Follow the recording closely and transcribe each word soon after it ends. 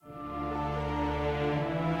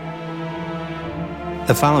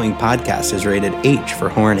The following podcast is rated H for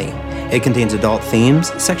horny. It contains adult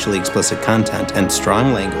themes, sexually explicit content, and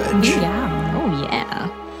strong language. Yeah. Oh, yeah.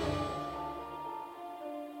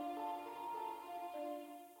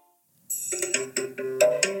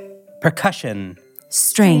 Percussion.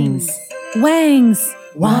 Strings. Wangs.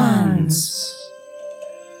 Wands.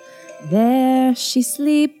 There she's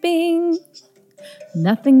sleeping.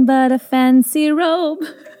 Nothing but a fancy robe.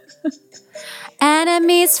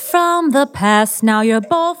 Enemies from the past, now you're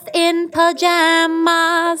both in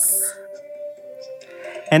pajamas.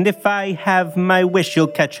 And if I have my wish, you'll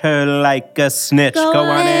catch her like a snitch. Go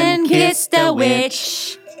on and kiss the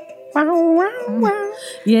witch.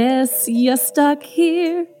 Yes, you're stuck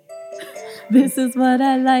here. This is what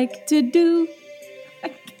I like to do.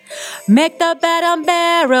 Make the bed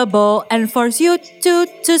unbearable and force you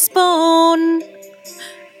to spoon.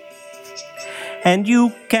 And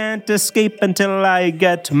you can't escape until I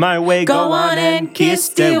get my way. Go on and kiss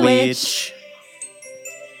the witch.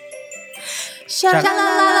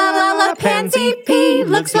 Sha-la-la-la-la, Pansy P.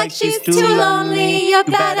 Looks like she's too lonely. You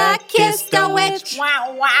better kiss the witch.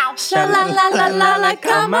 Wow, wow. Sha-la-la-la-la,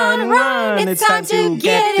 come on, run. It's time to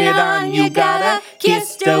get it on. You gotta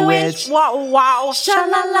kiss the witch. Wow, wow.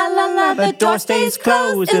 Sha-la-la-la-la, the door stays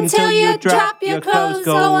closed until you drop your clothes.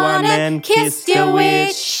 Go on and kiss the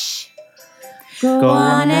witch. Go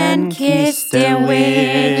on and kiss the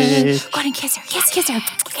witch. Go on and kiss her. Kiss her.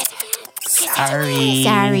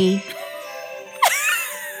 Sorry.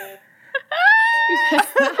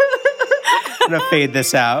 I'm going to fade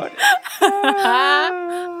this out.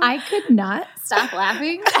 I could not stop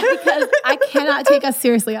laughing because I cannot take us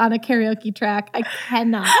seriously on a karaoke track. I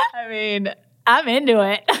cannot. I mean, I'm into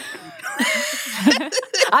it.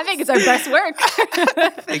 I think it's our best work.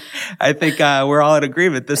 I think we're all in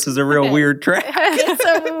agreement. This is a real weird track. It's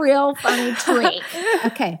a real funny treat.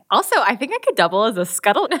 Okay. Also, I think I could double as a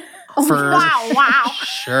scuttle. Wow.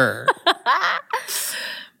 Sure.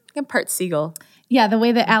 I'm part seagull. Yeah, the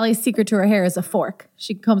way that Allie's secret to her hair is a fork.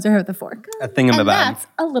 She combs her hair with a fork. A thingamabob. And that's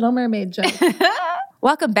a Little Mermaid joke.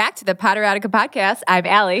 Welcome back to the Potterotica podcast. I'm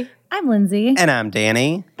Allie. I'm Lindsay. And I'm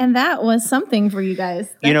Danny. And that was something for you guys.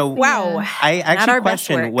 Wow. I actually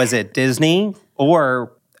questioned, was it Disney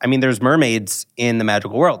or, there's mermaids in the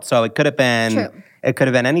magical world. So it could have been, True. It could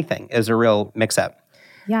have been anything. It was a real mix-up.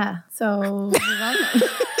 Yeah, so you're welcome.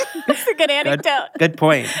 That's a good anecdote. Good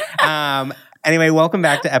point. Anyway, welcome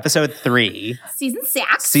back to episode 3. Season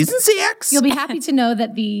 6. Season 6. You'll be happy to know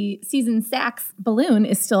that the Season 6 balloon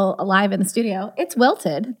is still alive in the studio. It's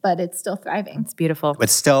wilted, but it's still thriving. It's beautiful.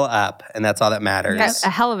 It's still up, and that's all that matters. Got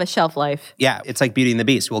a hell of a shelf life. Yeah, it's like Beauty and the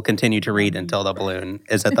Beast. We'll continue to read until the balloon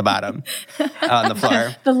is at the bottom on the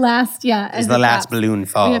floor. The last, as the last balloon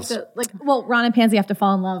falls. We have to, Ron and Pansy have to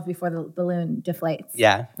fall in love before the balloon deflates.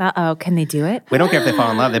 Yeah. Uh-oh, can they do it? We don't care if they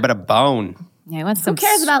fall in love. They better bone. Yeah, I want some Who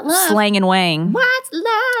cares about love? Slang and wang. What's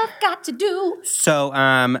love got to do? So,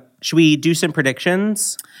 should we do some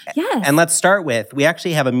predictions? Yes. And let's start with, we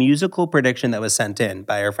actually have a musical prediction that was sent in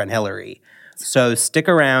by our friend Hillary. So stick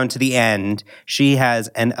around to the end. She has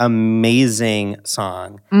an amazing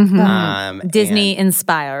song. Mm-hmm. Disney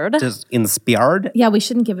inspired. Inspired? Yeah, we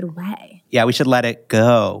shouldn't give it away. Yeah, we should let it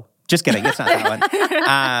go. Just kidding. It's not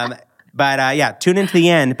that one. But tune into the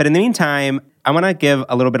end. But in the meantime, I want to give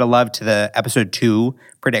a little bit of love to the episode 2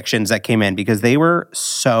 predictions that came in because they were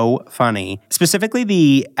so funny. Specifically,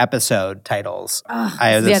 the episode titles.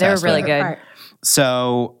 They were really good.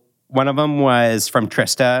 So one of them was from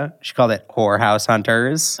Trista. She called it Whorehouse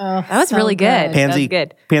Hunters. Oh, that was really good.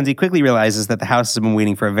 Pansy quickly realizes that the house has been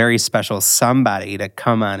waiting for a very special somebody to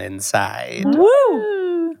come on inside.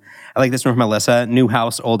 Woo! I like this one from Melissa. New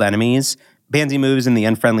house, old enemies. Pansy moves in the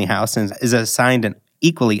unfriendly house and is assigned an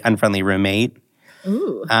equally unfriendly roommate.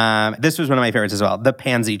 Ooh. This was one of my favorites as well. The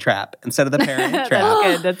pansy trap instead of the parent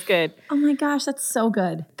trap. That's good. Oh my gosh, that's so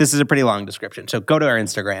good. This is a pretty long description, so go to our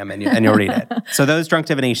Instagram and you'll read it. So those drunk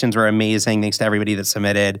divinations were amazing. Thanks to everybody that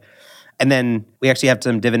submitted. And then we actually have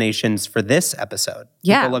some divinations for this episode.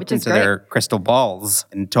 Yeah, People looked into their crystal balls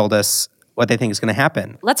and told us what they think is going to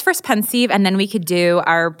happen. Let's first pensieve, and then we could do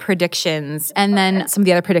our predictions, and then some of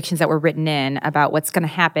the other predictions that were written in about what's going to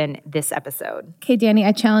happen this episode. Okay, Danny,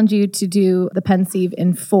 I challenge you to do the pensieve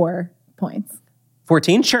in 4 points.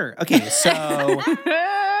 14? Sure. Okay,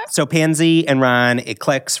 so Pansy and Ron, it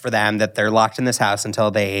clicks for them that they're locked in this house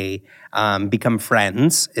until they become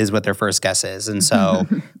friends, is what their first guess is. And so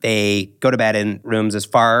they go to bed in rooms as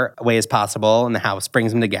far away as possible, and the house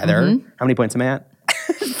brings them together. How many points am I at?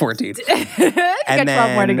 14. You got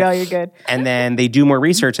 12 more to go. You're good. And then they do more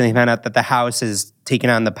research and they found out that the house is taking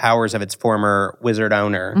on the powers of its former wizard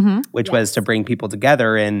owner, which was to bring people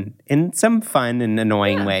together in some fun and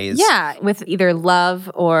annoying ways. Yeah, with either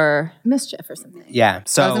love or Mischief or something. Yeah.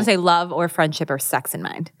 So I was going to say love or friendship or sex in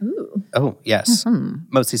mind. Ooh. Oh, yes.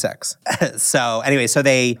 Mostly sex. So anyway, so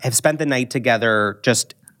they have spent the night together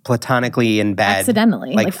just platonically in bed.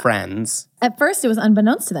 Accidentally. Like friends. At first, it was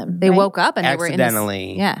unbeknownst to them. They right? woke up and they were in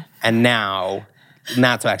Accidentally. this, And now,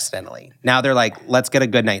 not so accidentally. Now they're like, let's get a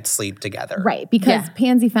good night's sleep together. Right, because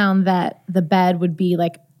Pansy found that the bed would be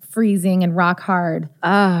like freezing and rock hard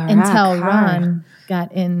until Ron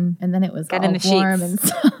got in, and then it was all in the warm sheets. and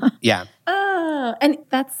stuff. Yeah. Oh, and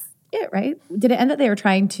that's it, right? Did it end up they were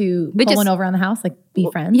trying to pull one over on the house, like be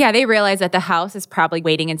friends? Yeah, they realize that the house is probably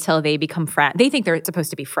waiting until they become friends. They think they're supposed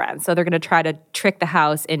to be friends. So they're going to try to trick the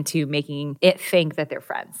house into making it think that they're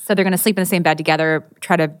friends. So they're going to sleep in the same bed together,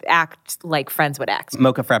 try to act like friends would act.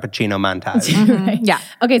 Mocha Frappuccino montage. Right? Yeah.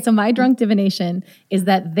 Okay, so my drunk divination is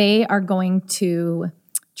that they are going to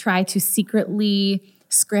try to secretly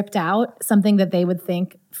script out something that they would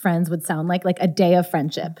think friends would sound like a day of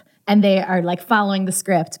friendship. And they are like following the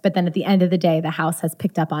script, but then at the end of the day, the house has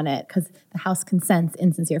picked up on it because the house consents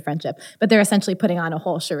in sincere friendship. But they're essentially putting on a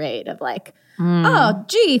whole charade of like, oh,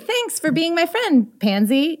 gee, thanks for being my friend,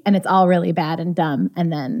 Pansy. And it's all really bad and dumb.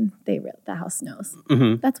 And then the house knows.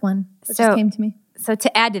 That's one that just came to me. So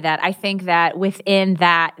to add to that, I think that within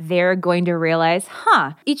that, they're going to realize,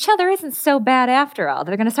 each other isn't so bad after all.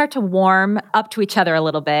 They're going to start to warm up to each other a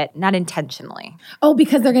little bit, not intentionally. Oh,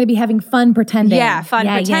 because they're going to be having fun pretending. Yeah,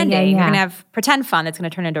 pretending. Yeah. They're going to have pretend fun that's going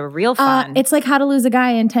to turn into real fun. It's like How to Lose a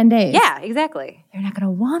Guy in 10 days. Yeah, exactly. They're not going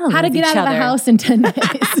to want to lose How to get each out of other. the house in 10 days.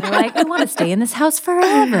 They're like, I want to stay in this house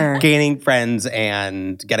forever. Gaining friends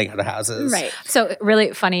and getting out of houses. Right. So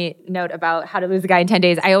really funny note about How to Lose a Guy in 10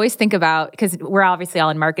 Days. I always think about, because we're obviously all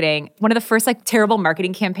in marketing, one of the first terrible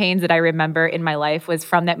marketing campaigns that I remember in my life was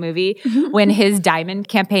from that movie when his diamond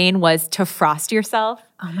campaign was to frost yourself.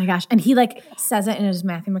 Oh my gosh. And he says it in his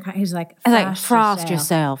Matthew McConaughey. He's like, frost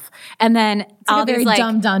yourself. And then It's like a very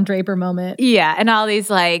dumb Don Draper moment. Yeah. And all these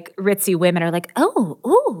ritzy women are like, oh,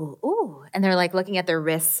 ooh, ooh. And they're looking at their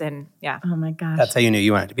wrists and yeah. Oh my gosh. That's how you knew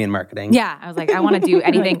you wanted to be in marketing. Yeah. I was like, I want to do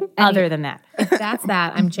anything other than that. If that's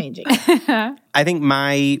that, I'm changing. I think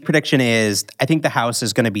my prediction is I think the house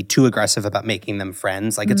is going to be too aggressive about making them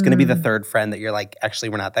friends. It's going to be the third friend that you're like, actually,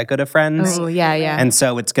 we're not that good of friends. Oh, yeah, yeah. And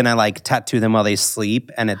so it's going to tattoo them while they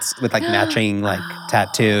sleep. And it's with matching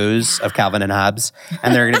tattoos of Calvin and Hobbes.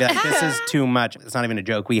 And they're going to be like, this is too much. It's not even a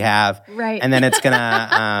joke we have. Right. And then it's going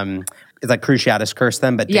to... It's like Cruciatus curse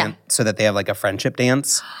them, but dance so that they have a friendship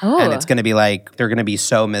dance. And it's going to be they're going to be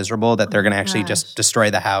so miserable that they're going to actually just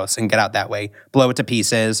destroy the house and get out that way, blow it to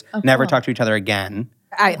pieces, never talk to each other again.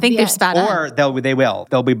 I think they're spot on. Or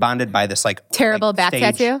they'll be bonded by this terrible back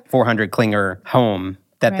stage tattoo? 400 clinger home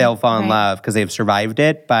that they'll fall in love because they've survived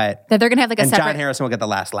it, but... That they're going to have a and separate... John Harrison will get the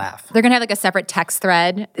last laugh. They're going to have a separate text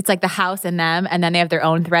thread. It's the house and them, and then they have their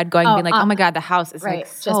own thread going, being oh my God, the house is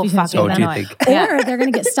so because fucking of them. annoying. Or they're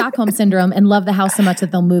going to get Stockholm Syndrome and love the house so much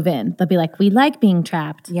that they'll move in. They'll be like, we like being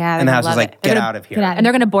trapped. Yeah, And the house is love it. get out of here. And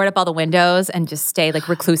they're going to board up all the windows and just stay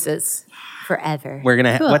recluses forever. We're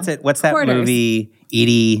going to... Cool. What's that Quarters. movie,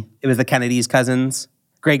 Edie? It was the Kennedys' cousins.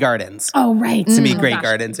 Grey Gardens. Oh, right. It's to be Grey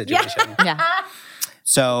Garden situation. Yeah.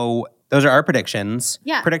 So those are our predictions.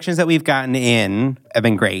 Yeah. Predictions that we've gotten in have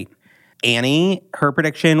been great. Annie, her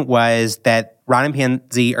prediction was that Ron and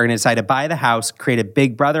Pansy are going to decide to buy the house, create a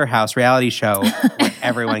Big Brother house reality show where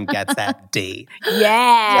everyone gets that date. So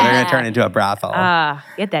Yeah. they're going to turn it into a brothel.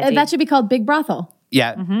 Get that. That should be called Big Brothel.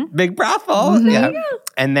 Yeah, Big brothel. Yeah.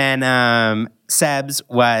 And then Seb's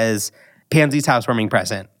was Pansy's housewarming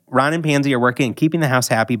present. Ron and Pansy are working and keeping the house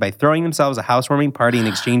happy by throwing themselves a housewarming party and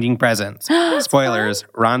exchanging presents. Spoilers,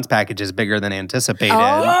 Ron's package is bigger than anticipated.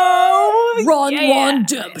 Ron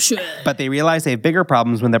Demption. But they realize they have bigger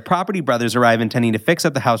problems when the Property Brothers arrive intending to fix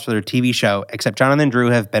up the house for their TV show, except Jonathan and Drew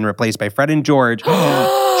have been replaced by Fred and George.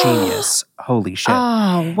 Genius. Holy shit.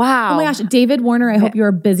 Oh, wow. Oh my gosh, David Warner, I hope you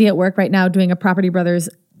are busy at work right now doing a Property Brothers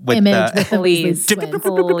With image the- with the Please.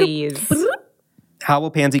 Weasley twins. Please. How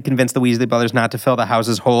will Pansy convince the Weasley brothers not to fill the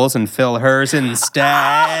house's holes and fill hers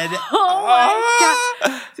instead? Oh my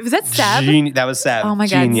God. Was that Seb? That was Seb. Oh my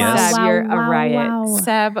God, Genius. Seb, Wow, you're wow, a riot. wow.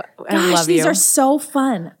 Seb, I love these you. are so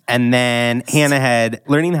fun. And then Hannah had,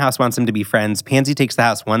 learning the house wants them to be friends. Pansy takes the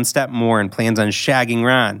house one step more and plans on shagging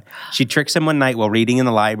Ron. She tricks him one night while reading in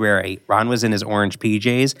the library. Ron was in his orange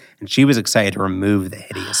PJs, and she was excited to remove the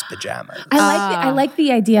hideous pajamas. I like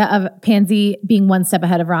the idea of Pansy being one step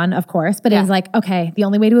ahead of Ron, of course, but it was like, okay, the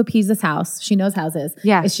only way to appease this house, she knows houses,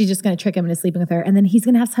 is she's just going to trick him into sleeping with her, and then he's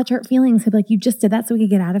going to have such hurt feelings. He'll be like, you just did that so we could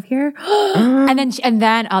get out of here? and then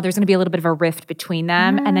there's going to be a little bit of a rift between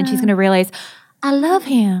them, and then she's going to realize, I love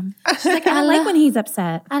him. She's like, I like when he's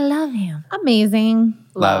upset. I love him. Amazing.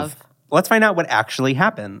 Love. Let's find out what actually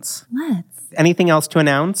happens. Let's. Anything else to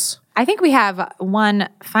announce? I think we have one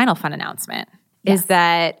final fun announcement. Is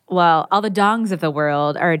that, well, all the dongs of the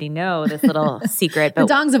world already know this little secret. The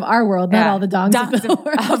dongs of our world, not all the dongs of the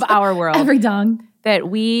world. Of our world. Every dong. That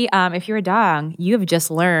we, if you're a dong, you have just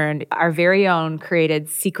learned our very own created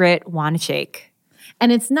secret wand shake.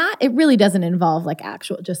 And it really doesn't involve like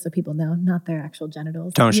actual, just so people know, not their actual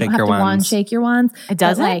genitals. Don't shake your wands. Wand shake your wands. It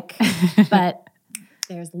doesn't? But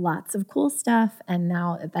there's lots of cool stuff. And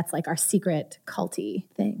now that's like our secret culty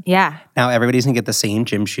thing. Yeah. Now everybody's going to get the same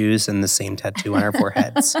gym shoes and the same tattoo on our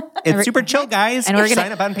foreheads. It's super chill, guys. And we're going to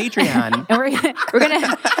sign up on Patreon.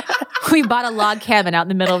 And we bought a log cabin out in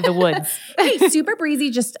the middle of the woods. Hey, super breezy.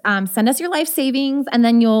 Just send us your life savings and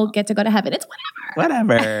then you'll get to go to heaven. It's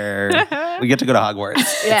Whatever. We get to go to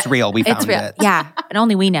Hogwarts. Yeah. It's real. We found it. Yeah. And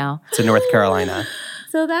only we know. It's in North Carolina.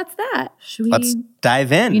 So that's that. Let's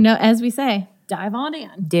dive in. You know, as we say, dive on in.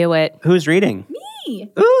 Do it. Who's reading?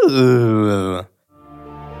 Me. Ooh.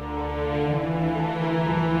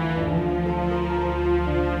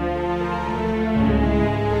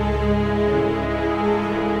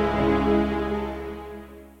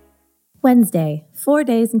 Wednesday, 4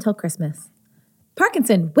 days until Christmas.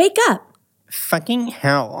 Parkinson, wake up! Fucking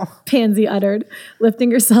hell. Pansy uttered,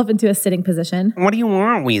 lifting herself into a sitting position. What do you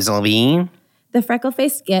want, Weaselby? The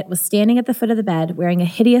freckle-faced git was standing at the foot of the bed, wearing a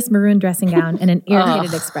hideous maroon dressing gown and an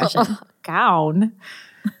irritated expression. Gown?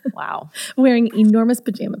 Wow. Wearing enormous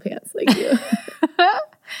pajama pants like you.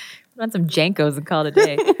 Want some Jankos and call it a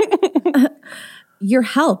day. Your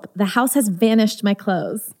help. The house has vanished my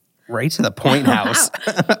clothes. Right to the point, house.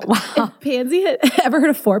 Wow. Pansy had ever heard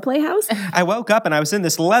of foreplay house? I woke up and I was in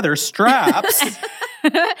this leather straps.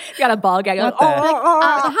 Got a ball gag. The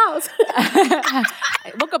house.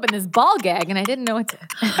 I woke up in this ball gag and I didn't know what to...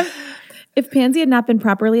 If Pansy had not been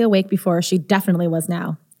properly awake before, she definitely was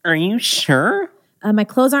now. Are you sure? My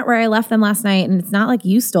clothes aren't where I left them last night, and it's not like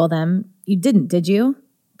you stole them. You didn't, did you?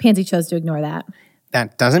 Pansy chose to ignore that.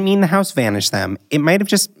 That doesn't mean the house vanished them. It might have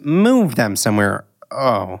just moved them somewhere.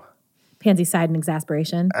 Oh. Pansy sighed in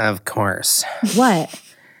exasperation. Of course. What?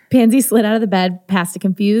 Pansy slid out of the bed past a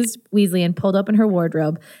confused Weasley and pulled open her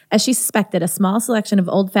wardrobe. As she suspected, a small selection of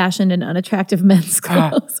old-fashioned and unattractive men's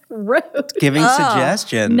clothes. Rude. Giving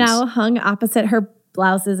suggestions. Now hung opposite her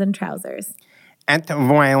blouses and trousers. Et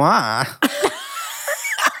voila.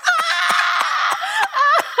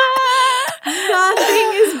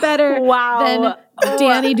 Nothing is better than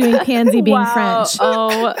Danny doing Pansy being French.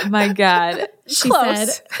 Oh my God.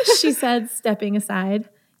 She said, stepping aside.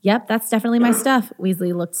 Yep, that's definitely my stuff.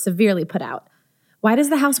 Weasley looked severely put out. Why does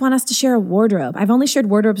the house want us to share a wardrobe? I've only shared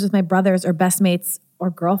wardrobes with my brothers or best mates or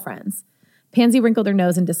girlfriends. Pansy wrinkled her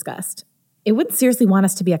nose in disgust. It wouldn't seriously want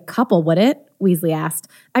us to be a couple, would it? Weasley asked.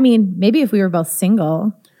 I mean, maybe if we were both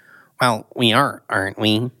single. Well, we are, aren't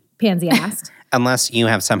we? Pansy asked. Unless you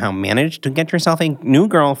have somehow managed to get yourself a new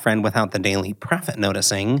girlfriend without the daily prophet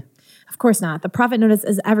noticing. Of course not. The prophet notice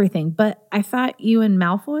is everything. But I thought you and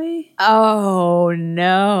Malfoy? Oh,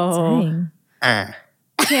 no. Dang.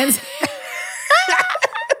 Pansy.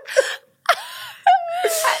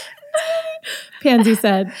 Pansy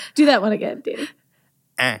said, do that one again, Danny.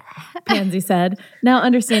 Pansy said, now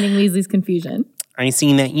understanding Weasley's confusion. I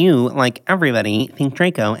see that you, like everybody, think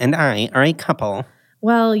Draco and I are a couple.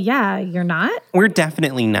 Well, yeah, you're not? We're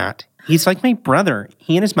definitely not. He's like my brother.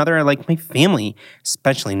 He and his mother are like my family,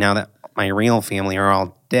 especially now that my real family are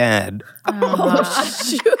all dead. Oh,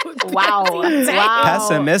 shoot. Wow.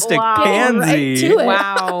 Pessimistic Pansy. Right to it.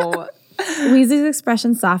 Wow. Weasley's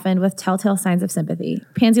expression softened with telltale signs of sympathy.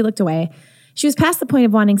 Pansy looked away. She was past the point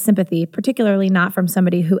of wanting sympathy, particularly not from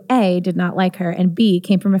somebody who A, did not like her, and B,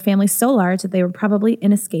 came from a family so large that they were probably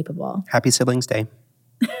inescapable. Happy Siblings Day.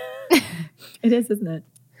 It is, isn't it?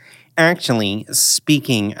 Actually,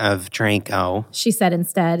 speaking of Draco, she said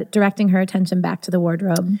instead, directing her attention back to the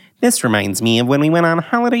wardrobe. this reminds me of when we went on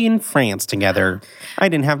holiday in France together. I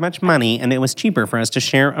didn't have much money, and it was cheaper for us to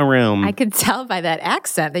share a room. I could tell by that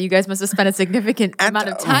accent that you guys must have spent a significant amount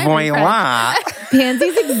of time in Voila.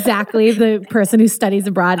 Pansy's exactly the person who studies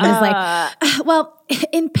abroad and is like, well,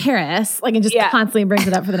 in Paris, like, and just constantly brings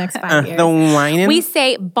it up for the next 5 years. The wine We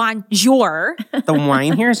say bonjour. the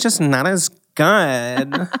wine here is just not as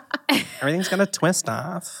good. Everything's got a twist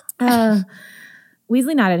off.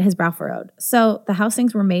 Weasley nodded, his brow furrowed. So the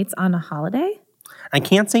Housings were mates on a holiday? I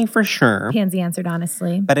can't say for sure, Pansy answered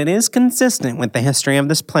honestly. but it is consistent with the history of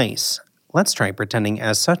this place. Let's try pretending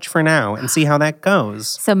as such for now and see how that goes.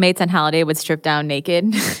 So mates on holiday would strip down naked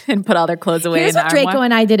and put all their clothes away Here's in the what Draco armoire.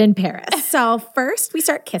 and I did in Paris. So first we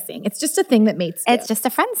start kissing. It's just a thing that mates do. It's just a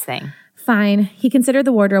friends thing. Fine. He considered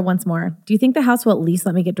the wardrobe once more. Do you think the house will at least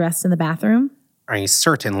let me get dressed in the bathroom? I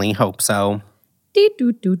certainly hope so. Deet,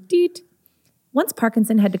 doot, doot, deet. Once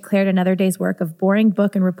Parkinson had declared another day's work of boring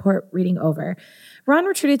book and report reading over, Ron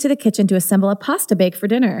retreated to the kitchen to assemble a pasta bake for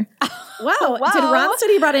dinner. Wow. Did Ron say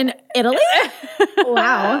he brought in Italy?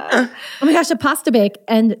 Wow. Oh my gosh, a pasta bake.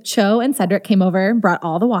 And Cho and Cedric came over and brought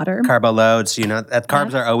all the water. Carbo loads, that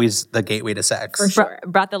carbs are always the gateway to sex. For sure.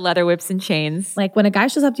 Brought the leather whips and chains. Like when a guy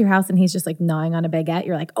shows up to your house and he's just like gnawing on a baguette,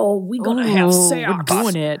 you're like, oh, we gonna have sex. We're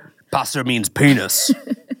doing it. Pasta means penis.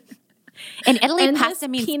 In Italy, And pasta just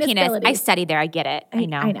means penis penis. ability. I studied there. I get it. I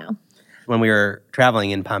know. I know. When we were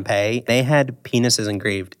traveling in Pompeii, they had penises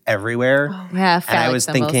engraved everywhere. Yeah, and I phallic was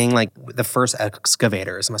symbols. thinking, like, the first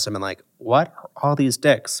excavators must have been like, what are all these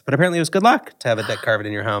dicks? But apparently it was good luck to have a dick carved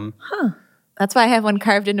in your home. That's why I have one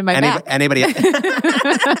carved into my back. Anybody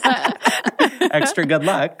extra good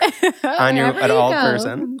luck on your Wherever you adult go.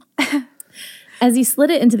 person. As he slid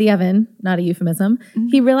it into the oven, not a euphemism,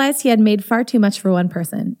 he realized he had made far too much for one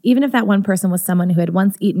person, even if that one person was someone who had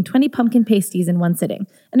once eaten 20 pumpkin pasties in one sitting,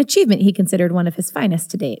 an achievement he considered one of his finest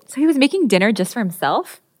to date. So he was making dinner just for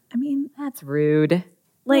himself? I mean, That's rude.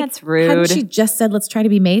 like, That's rude. hadn't she just said, let's try to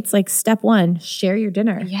be mates? Like, step one, share your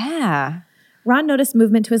dinner. Yeah. Ron noticed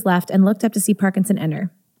movement to his left and looked up to see Parkinson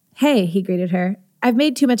enter. Hey, he greeted her. I've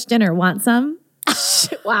made too much dinner. Want some?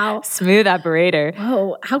 Wow. Smooth operator.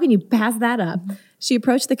 Whoa, how can you pass that up? She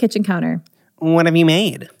approached the kitchen counter. What have you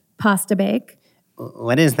made? Pasta bake.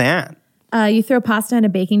 What is that? You throw pasta in a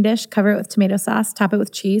baking dish, cover it with tomato sauce, top it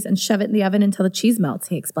with cheese, and shove it in the oven until the cheese melts,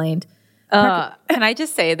 he explained. Can I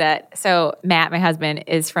just say that? So Matt, my husband,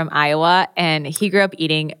 is from Iowa, and he grew up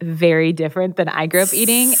eating very different than I grew up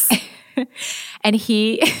eating. And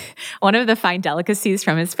one of the fine delicacies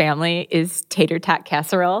from his family is tater tot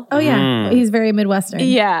casserole. Oh, yeah. He's very Midwestern.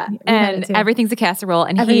 Yeah, We had it and too. everything's a casserole,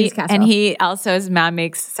 and Everything's casserole. and he also, his mom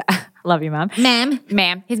makes. Love you, mom.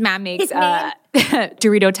 Ma'am. His mom makes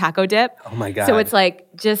Dorito taco dip. Oh my God. So it's like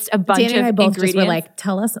just a bunch Danny of and I both ingredients. just were like,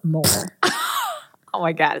 tell us more. Oh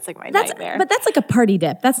my God, it's like my That's nightmare. but that's like a party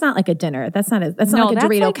dip. That's not like a dinner. That's not like a that's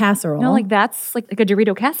Dorito casserole. No, like that's like a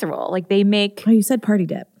Dorito casserole. Like they make. Oh, you said party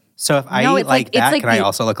dip. So if I No, eat it's like like- that, it's like can I the-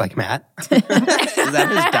 also look like Matt? Is that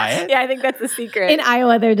his diet? Yeah, I think that's the secret. In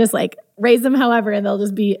Iowa, they're just like, raise them however, and they'll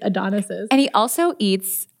just be Adonises. And he also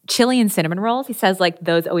eats chili and cinnamon rolls. He says like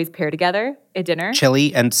those always pair together at dinner.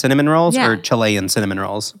 Chili and cinnamon rolls Yeah. or Chilean cinnamon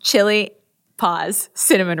rolls? Chili, pause.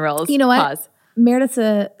 Cinnamon rolls. You know what? Pause. Meredith's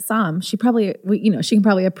a Som. She probably, she can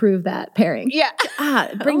probably approve that pairing. Yeah.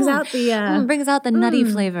 It brings out the brings out the nutty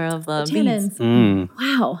flavor of the beans. tannins.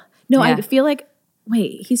 Wow. No, Yeah. I feel like,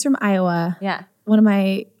 wait, he's from Iowa. Yeah. One of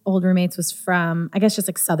my old roommates was from, I guess, just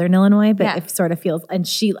like Southern Illinois, but Yeah. it sort of feels, and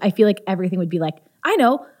I feel like everything would be like, I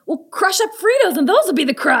know, we'll crush up Fritos and those will be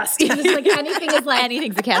the crust. Just like anything is like,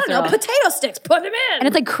 Anything's a I don't know, casserole. potato sticks, put them in. And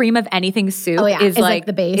it's like cream of anything soup Oh, yeah. is Is like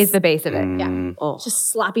the base. Is the base of it. yeah. Oh.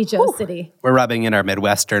 Just sloppy Joe City. We're rubbing in our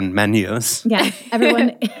Midwestern menus. Yeah.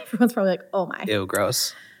 Everyone's probably like, oh my. Ew,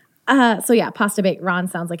 gross. So yeah, pasta bake. Ron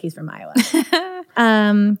sounds like he's from Iowa.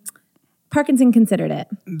 Parkinson considered it.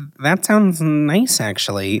 That sounds nice,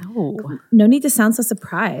 actually. No need to sound so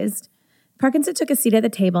surprised. Parkinson took a seat at the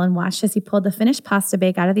table and watched as he pulled the finished pasta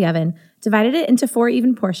bake out of the oven, divided it into 4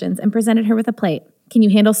 even portions, and presented her with a plate. Can you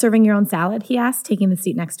handle serving your own salad? He asked, taking the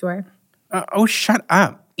seat next to her. Oh, shut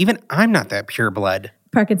up. Even I'm not that pure blood.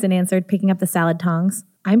 Parkinson answered, picking up the salad tongs.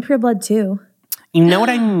 I'm pure blood too. You know what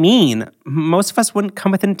I mean? Most of us wouldn't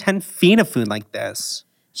come within 10 feet of food like this.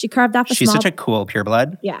 She carved off a She's small... such a cool pure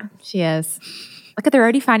blood. Yeah. She is. Look at they're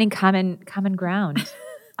already finding common ground.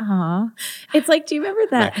 Aw. It's like, do you remember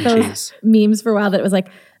Mac and those cheese. memes for a while that it was like,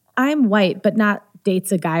 I'm white, but not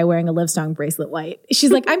dates a guy wearing a Livestrong bracelet white.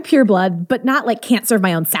 She's like, I'm pure blood, but not like can't serve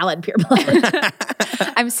my own salad pure blood.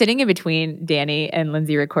 I'm sitting in between Danny and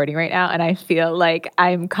Lindsay recording right now, and I feel like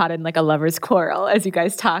I'm caught in like a lover's quarrel as you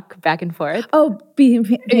guys talk back and forth. Oh, being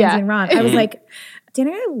Pansy and Ron. I was like,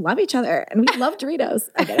 Danny and I love each other, and we love Doritos.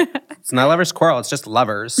 I get it. It's not lover's quarrel. It's just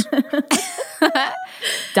lovers.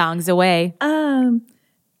 Dongs away.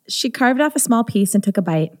 She carved off a small piece and took a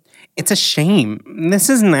bite. It's a shame. This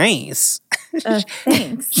is nice.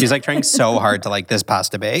 Thanks. She's like trying so hard to like this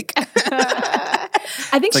pasta bake.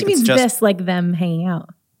 I think she like means it's just- this, like them hanging out.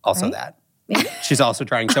 Also Right? that. She's also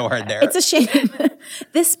trying so hard there. It's a shame.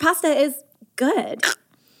 This pasta is good.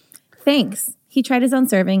 Thanks. He tried his own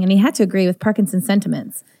serving, and he had to agree with Parkinson's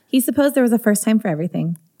sentiments. He supposed there was a first time for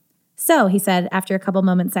everything. So, he said, after a couple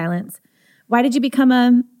moments' silence, why did you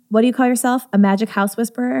become what do you call yourself? A magic house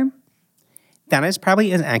whisperer? That is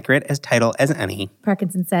probably as accurate as title as any.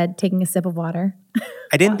 Parkinson said, taking a sip of water.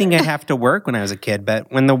 I didn't think I'd have to work when I was a kid,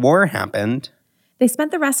 but when the war happened, They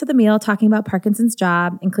spent the rest of the meal talking about Parkinson's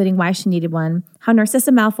job, including why she needed one, how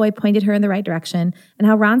Narcissa Malfoy pointed her in the right direction, and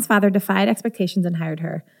how Ron's father defied expectations and hired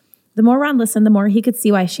her. The more Ron listened, the more he could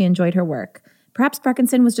see why she enjoyed her work. Perhaps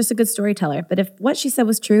Parkinson was just a good storyteller, but if what she said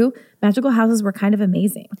was true, magical houses were kind of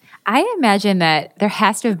amazing. I imagine that there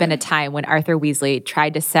has to have been a time when Arthur Weasley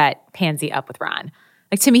tried to set Pansy up with Ron.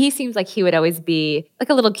 Like, to me, he seems like he would always be like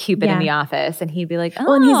a little Cupid in the office, and he'd be like,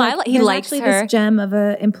 "Oh, And he's like, he there's likes actually her." this gem of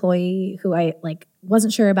an employee who I like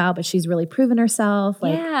wasn't sure about, but she's really proven herself.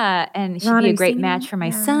 Like, Yeah, and she'd Ron, be are a you great seeing match that? for my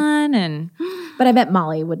Yeah. son. And but I bet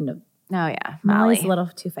Molly wouldn't have. oh yeah, Molly's Molly. a little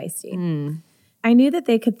too feisty. I knew that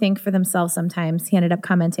they could think for themselves sometimes, he ended up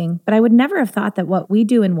commenting, but I would never have thought that what we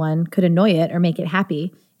do in one could annoy it or make it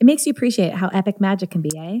happy. It makes you appreciate how epic magic can be,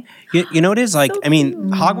 eh? you know what it is? Like, So I mean, cute.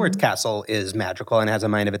 Hogwarts Castle is magical and has a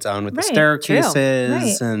mind of its own with the Right,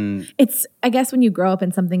 staircases true. and It's, I guess, when you grow up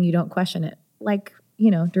in something, you don't question it. Like, you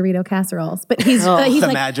know, Dorito casseroles. But he's The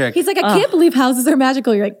like, magic. He's like, I can't believe houses are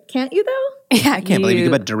magical. You're like, can't you though? Yeah, I can't believe you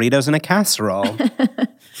could put Doritos in a casserole. You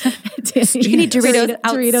can eat Doritos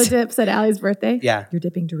out- Dorito dips at Allie's birthday. Yeah. You're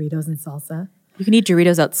dipping Doritos in salsa. You can eat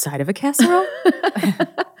Doritos outside of a casserole.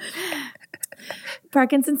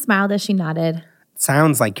 Parkinson smiled as she nodded.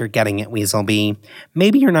 Sounds like you're getting it, Weaselby.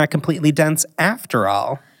 Maybe you're not completely dense after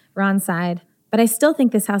all. Ron sighed. But I still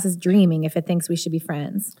think this house is dreaming if it thinks we should be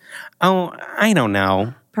friends. Oh, I don't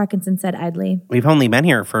know. Parkinson said idly. We've only been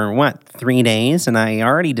here for, 3 days, and I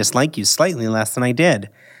already dislike you slightly less than I did.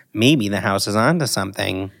 Maybe the house is onto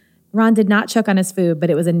something. Ron did not choke on his food, but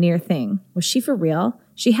it was a near thing. Was she for real?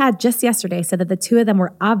 She had just yesterday said that the two of them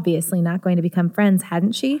were obviously not going to become friends,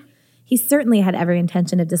 hadn't she? He certainly had every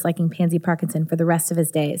intention of disliking Pansy Parkinson for the rest of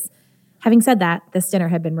his days. Having said that, this dinner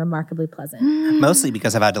had been remarkably pleasant. Mostly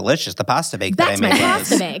because of how delicious the pasta bake that I That's made my was.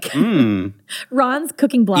 pasta make. Ron's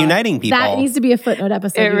cooking blog. Uniting people. That needs to be a footnote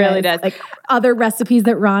episode. It you really guys. does. Like other recipes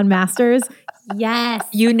that Ron masters. Yes.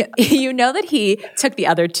 You know that he took the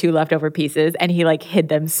other 2 leftover pieces and he like hid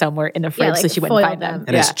them somewhere in the fridge so like she wouldn't foiled find them.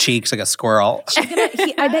 And his cheeks like a squirrel.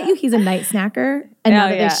 I bet you he's a night snacker. And now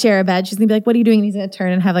that yeah. they share a bed, she's going to be like, what are you doing? And he's going to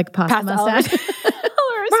turn and have like pasta Pasta all over mustache.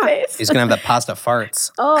 all over his face. He's going to have the pasta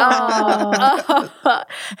farts.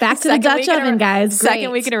 Back to the Dutch oven, guys. Second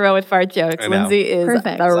Great. week in a row with fart jokes. I know. Lindsay is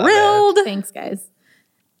Perfect. thrilled. Thanks, guys.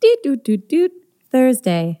 Doot, doot, doot, doot.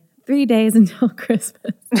 Thursday. 3 days until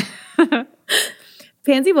Christmas.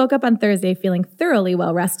 Pansy woke up on Thursday feeling thoroughly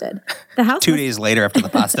well rested. The house 2 days later after the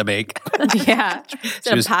pasta bake. Yeah.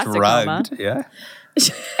 She was drugged. Yeah.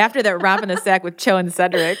 After that romp in the sack with Cho and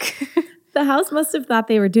Cedric. The house must have thought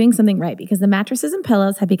they were doing something right because the mattresses and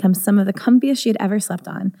pillows had become some of the comfiest she had ever slept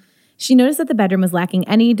on. She noticed that the bedroom was lacking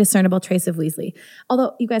any discernible trace of Weasley.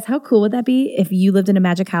 Although, you guys, how cool would that be if you lived in a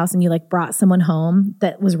magic house and you like brought someone home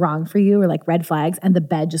that was wrong for you or like red flags and the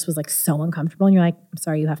bed just was like so uncomfortable and you're like, I'm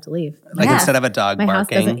sorry, you have to leave. Like Yeah. instead of a dog My house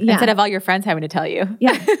barking. doesn't, yeah. Instead of all your friends having to tell you.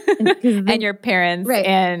 Yeah. And your parents Right.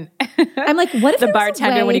 and I'm like, what if the there was a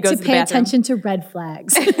bartender when way he goes to to the pay bathroom? attention to red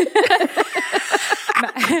flags?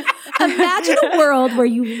 Imagine a world where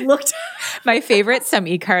you looked. my favorite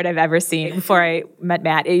SumE card I've ever seen before I met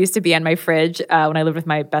Matt. It used to be on my fridge when I lived with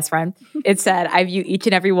my best friend. It said, I view each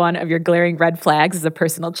and every one of your glaring red flags as a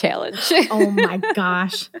personal challenge. Oh my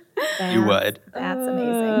gosh. You would. That's amazing.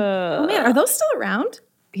 Oh man, are those still around?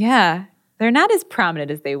 Yeah. They're not as prominent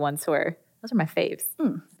as they once were. Those are my faves.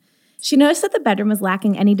 She noticed that the bedroom was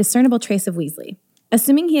lacking any discernible trace of Weasley.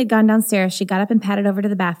 Assuming he had gone downstairs, she got up and padded over to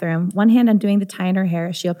the bathroom, one hand undoing the tie in her hair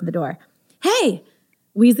as she opened the door. Hey!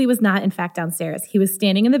 Weasley was not, in fact, downstairs. He was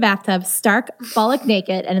standing in the bathtub, stark, bollock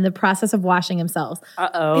naked, and in the process of washing himself. We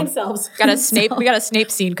got a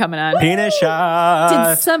Snape scene coming on. Penis shot.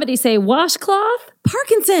 Did somebody say washcloth?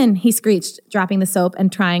 Parkinson, he screeched, dropping the soap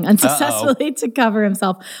and trying unsuccessfully to cover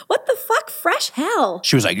himself. What the fuck? Fresh hell.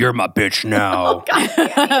 She was like, you're my bitch now.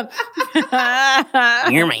 Oh,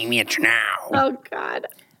 You're my bitch now. Oh, God.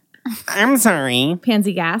 I'm sorry.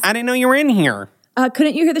 Pansy gasped. I didn't know you were in here.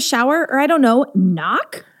 Couldn't you hear the shower? Or I don't know,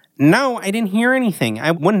 knock? No, I didn't hear anything.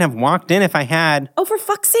 I wouldn't have walked in if I had. Oh, for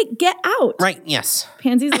fuck's sake, get out. Right, yes.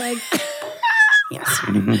 Pansy's legs. Yes.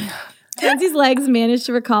 Pansy's legs managed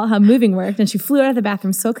to recall how moving worked, and she flew out of the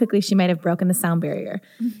bathroom so quickly she might have broken the sound barrier.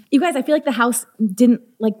 You guys, I feel like the house didn't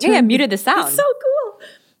turn. Yeah, muted the sound. It's so cool.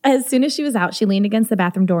 As soon as she was out, she leaned against the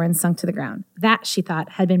bathroom door and sunk to the ground. That, she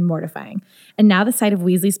thought, had been mortifying. And now the sight of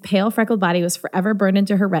Weasley's pale, freckled body was forever burned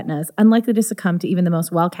into her retinas, unlikely to succumb to even the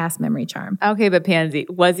most well-cast memory charm. Okay, but Pansy,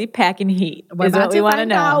 was he packing heat? We're Is about what to we want to find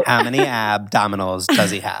know. out. How many abdominals does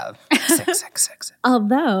he have? 6.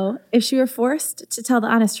 Although, if she were forced to tell the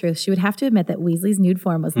honest truth, she would have to admit that Weasley's nude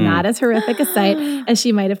form was not as horrific a sight as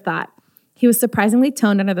she might have thought. He was surprisingly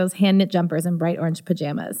toned under those hand-knit jumpers and bright orange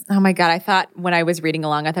pajamas. Oh my God, I thought when I was reading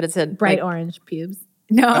along, I thought it said Bright orange pubes.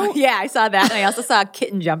 No, yeah, I saw that. And I also saw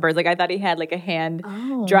kitten jumpers. Like I thought he had like a hand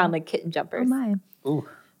drawn like kitten jumpers. Oh my. Ooh.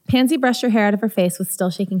 Pansy brushed her hair out of her face with still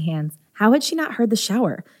shaking hands. How had she not heard the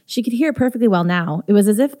shower? She could hear it perfectly well now. It was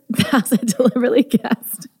as if the house had deliberately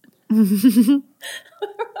guessed. I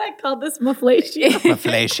called this mufflatio.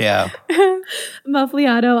 Mufflatio.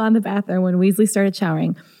 Muffliato on the bathroom when Weasley started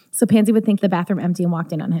showering, so Pansy would think the bathroom empty and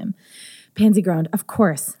walked in on him. Pansy groaned. Of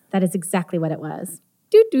course, that is exactly what it was.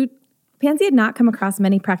 Doot doot. Pansy had not come across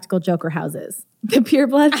many practical joker houses. The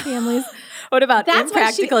pureblood families. What about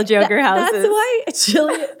impractical joker houses?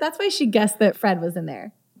 That's why she guessed that Fred was in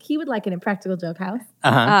there. He would like an impractical joke house.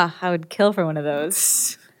 I would kill for one of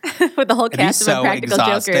those. With the whole cast of impractical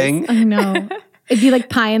jokers. I know. It'd be like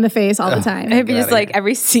pie in the face all the time. It'd be just like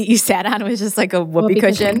every seat you sat on was just like a whoopee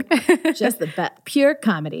cushion. Just the best. Pure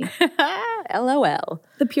comedy. LOL.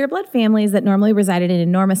 The pureblood families that normally resided in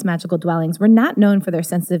enormous magical dwellings were not known for their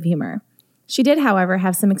sense of humor. She did, however,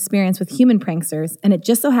 have some experience with human pranksters, and it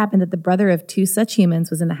just so happened that the brother of two such humans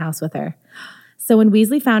was in the house with her. So when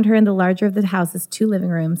Weasley found her in the larger of the house's 2 living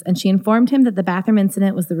rooms, and she informed him that the bathroom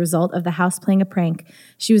incident was the result of the house playing a prank,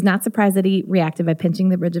 she was not surprised that he reacted by pinching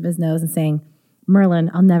the bridge of his nose and saying,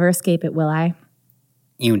 "Merlin, I'll never escape it, will I?"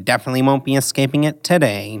 You definitely won't be escaping it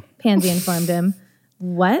today. Pansy informed him.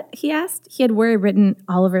 What? He asked. He had worry written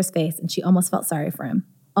all over his face, and she almost felt sorry for him.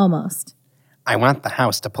 Almost. I want the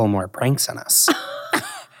house to pull more pranks on us.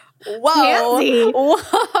 Whoa. Pansy.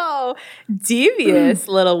 Whoa. Devious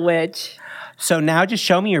little witch. So now just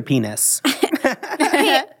show me your penis.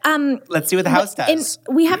 Let's see what the house does.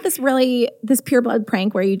 And we have this pureblood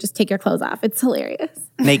prank where you just take your clothes off. It's hilarious.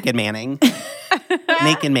 Naked manning.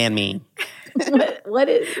 Naked man me.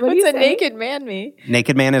 What's a naked man me?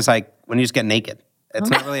 Naked man is like when you just get naked. It's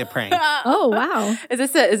not really a prank. Oh, wow.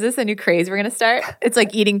 Is this a new craze we're gonna start? It's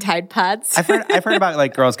like eating Tide Pods. I've heard about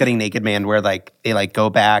like girls getting naked man where like they like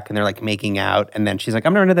go back and they're like making out and then she's like,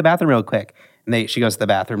 I'm gonna run to the bathroom real quick. And she goes to the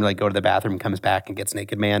bathroom, like go to the bathroom, comes back and gets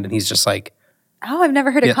naked man and he's just like, oh, I've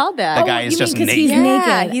never heard it called that. The guy is just naked. He's Yeah,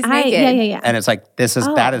 naked. he's naked. Yeah. And it's like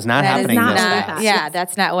that is not happening not this what I fast. thought. Yeah,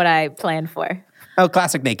 that's not what I planned for. Oh,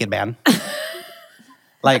 classic naked man.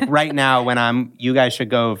 Like right now when you guys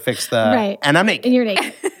should go fix the Right. and I'm naked. And you're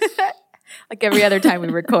naked. Like every other time we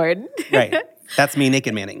record. Right. That's me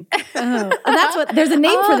naked manning. That's what. There's a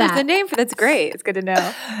name for that. There's a name for that's great. It's good to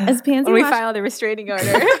know. As Pansy When we washed- file the restraining order,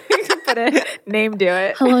 you can put a name to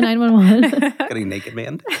it. Hello 911. Getting naked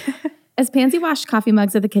man. As Pansy washed coffee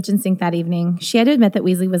mugs at the kitchen sink that evening, she had to admit that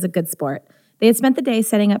Weasley was a good sport. They had spent the day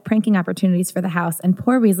setting up pranking opportunities for the house, and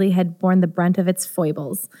poor Weasley had borne the brunt of its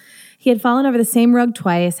foibles. He had fallen over the same rug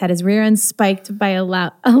twice, had his rear end spiked by a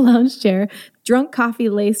lounge chair, drunk coffee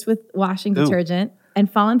laced with washing detergent,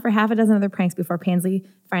 and fallen for half a dozen other pranks before Pansy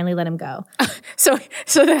finally let him go. So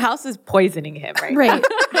the house is poisoning him, right? Right.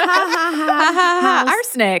 House.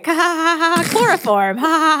 Arsenic. Chloroform.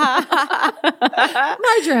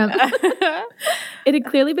 Marjoram. It had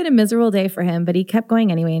clearly been a miserable day for him, but he kept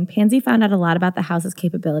going anyway, and Pansy found out a lot about the house's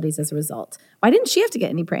capabilities as a result. Why didn't she have to get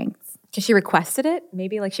any pranks? Because she requested it?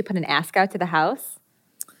 Maybe like she put an ask out to the house?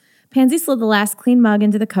 Pansy slid the last clean mug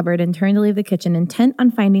into the cupboard and turned to leave the kitchen, intent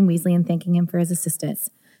on finding Weasley and thanking him for his assistance.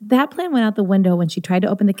 That plan went out the window when she tried to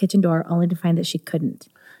open the kitchen door, only to find that she couldn't.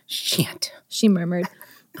 Shit. She murmured,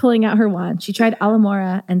 pulling out her wand. She tried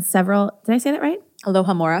Alamora and several... Did I say that right?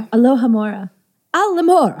 Aloha Mora. Alohomora.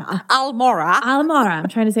 Alamora. Almora. Alamora. I'm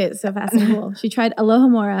trying to say it so fast and cool. She tried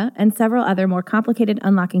Alohomora and several other more complicated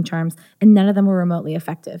unlocking charms, and none of them were remotely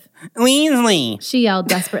effective. Weasley. She yelled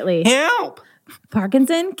desperately. Help.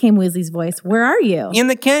 Parkinson, came Weasley's voice. Where are you? In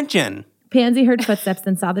the kitchen. Pansy heard footsteps,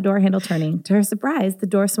 then saw the door handle turning. To her surprise, the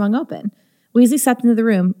door swung open. Weasley stepped into the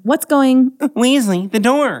room. What's going? Weasley, the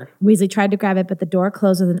door. Weasley tried to grab it, but the door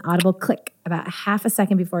closed with an audible click about half a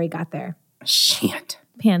second before he got there. Shit.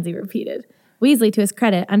 Pansy repeated. Weasley, to his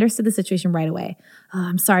credit, understood the situation right away. Oh,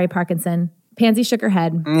 I'm sorry, Parkinson. Pansy shook her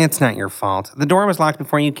head. It's not your fault. The door was locked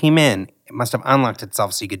before you came in. It must have unlocked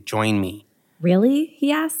itself so you could join me. Really?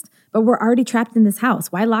 He asked. But we're already trapped in this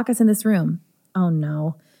house. Why lock us in this room? Oh,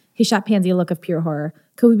 no. He shot Pansy a look of pure horror.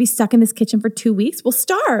 Could we be stuck in this kitchen for 2 weeks? We'll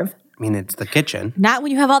starve. I mean, it's the kitchen. Not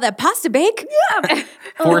when you have all that pasta bake. Yeah.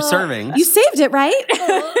 4 servings. You saved it, right?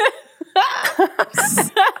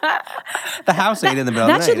 The house ate in the middle of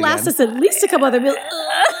the night. That should last us at least a couple other meals.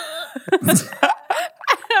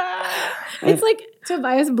 It's like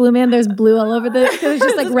Tobias Blue Man. There's blue all over there's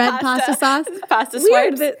just like red pasta sauce. Pasta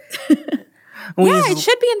Weird. swipes. Yeah, it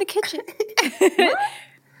should be in the kitchen.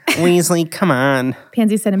 Weasley, come on.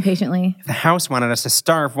 Pansy said impatiently. If the house wanted us to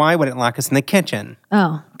starve, why would it lock us in the kitchen?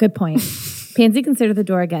 Oh, good point. Pansy considered the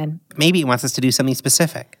door again. Maybe it wants us to do something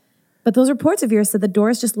specific. But those reports of yours said the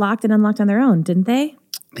doors just locked and unlocked on their own, didn't they?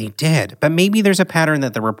 They did, but maybe there's a pattern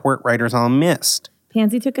that the report writers all missed.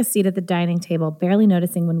 Pansy took a seat at the dining table, barely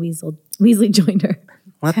noticing when Weasley joined her.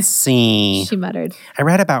 Let's see. She muttered. I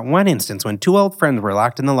read about one instance when 2 old friends were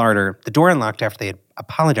locked in the larder. The door unlocked after they had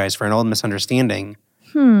apologized for an old misunderstanding.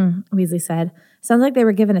 Weasley said. Sounds like they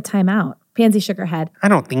were given a timeout. Pansy shook her head. I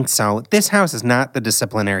don't think so. This house is not the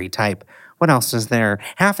disciplinary type. What else is there?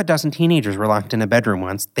 6 teenagers were locked in a bedroom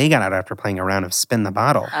once. They got out after playing a round of spin the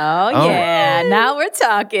bottle. Oh, yeah. Now we're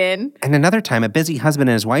talking. And another time, a busy husband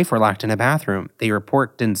and his wife were locked in a bathroom. The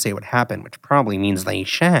report didn't say what happened, which probably means they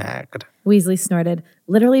shagged. Weasley snorted.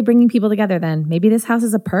 Literally bringing people together then. Maybe this house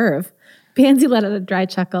is a perv. Pansy let out a dry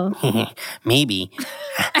chuckle. Maybe.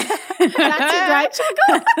 That's a dry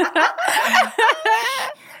chuckle?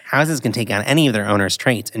 Houses can take on any of their owner's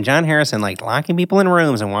traits, and John Harrison liked locking people in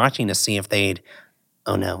rooms and watching to see if they'd...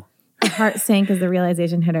 Oh, no. Her heart sank as the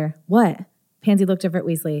realization hit her. What? Pansy looked over at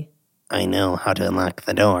Weasley. I know how to unlock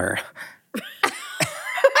the door.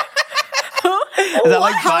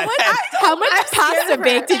 How much pasta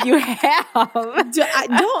bake did you have? I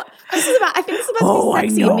think this is about to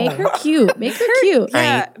be sexy. Make her cute. Make her cute.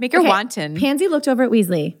 Yeah, make her wanton. Pansy looked over at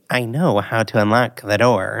Weasley. I know how to unlock the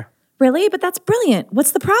door. Really? But that's brilliant.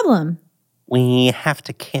 What's the problem? We have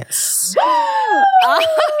to kiss.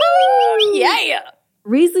 Yeah.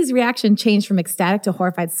 Weasley's reaction changed from ecstatic to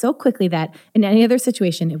horrified so quickly that in any other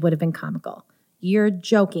situation, it would have been comical. You're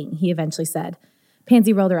joking, he eventually said.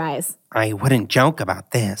 Pansy rolled her eyes. I wouldn't joke about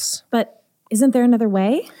this. But isn't there another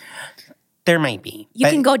way? There might be. You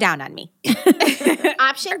can go down on me.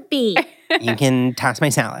 Option B. You can toss my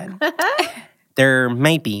salad. There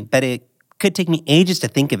might be, but it could take me ages to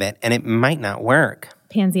think of it, and it might not work.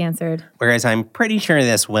 Pansy answered. Whereas I'm pretty sure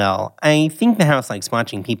this will. I think the house likes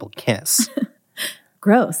watching people kiss.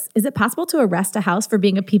 Gross. Is it possible to arrest a house for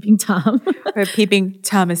being a peeping Tom? Or peeping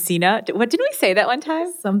Thomasina. What did we say that one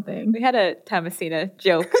time? Something. We had a Thomasina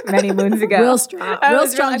joke many moons ago. Real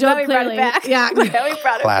strong joke, clearly. Yeah, we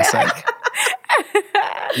brought it back. Classic.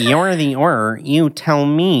 You're the or, you tell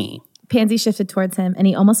me. Pansy shifted towards him, and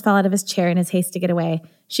he almost fell out of his chair in his haste to get away.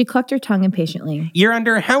 She clucked her tongue impatiently. You're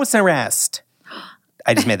under house arrest.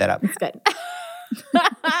 I just made that up. It's good.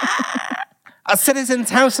 A citizen's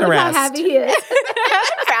house arrest. How happy he is.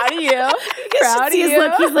 Proud of you. Proud of you.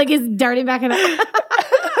 Look, he's like he's darting back and up.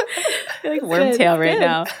 You're like Wormtail right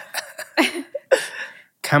now.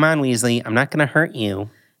 Come on, Weasley. I'm not going to hurt you.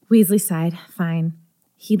 Weasley sighed. Fine.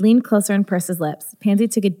 He leaned closer and pursed his lips. Pansy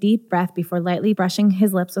took a deep breath before lightly brushing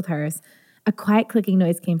his lips with hers. A quiet clicking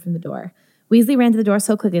noise came from the door. Weasley ran to the door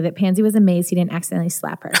so quickly that Pansy was amazed he didn't accidentally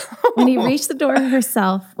slap her. When she reached the door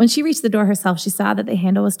herself, she saw that the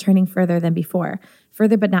handle was turning further than before.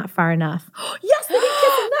 Further but not far enough. Yes, they didn't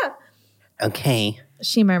kiss enough. Okay.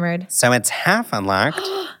 She murmured. So it's half unlocked.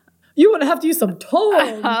 You would have to use some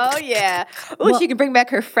tongue. Oh, yeah. Oh, she can bring back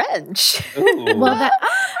her French. Ooh. Well, that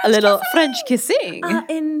a little French kissing.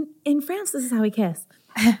 In France, this is how we kiss.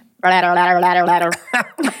 Ladder.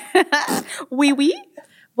 Oui, oui.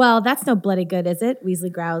 Well, that's no bloody good, is it? Weasley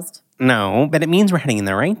groused. No, but it means we're heading in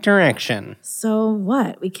the right direction. So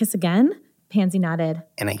what? We kiss again? Pansy nodded.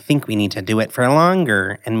 And I think we need to do it for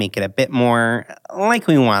longer and make it a bit more like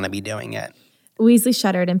we want to be doing it. Weasley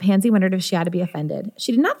shuddered, and Pansy wondered if she ought to be offended.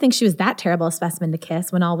 She did not think she was that terrible a specimen to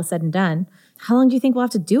kiss when all was said and done. How long do you think we'll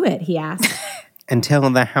have to do it? He asked. Until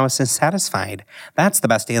the house is satisfied. That's the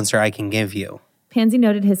best answer I can give you. Pansy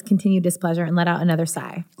noted his continued displeasure and let out another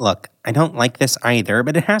sigh. Look, I don't like this either,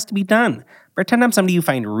 but it has to be done. Pretend I'm somebody you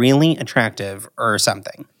find really attractive or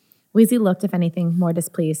something. Weasley looked, if anything, more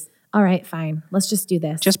displeased. All right, fine. Let's just do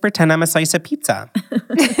this. Just pretend I'm a slice of pizza.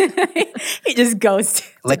 He just goes to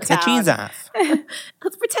Lick the town. cheese off.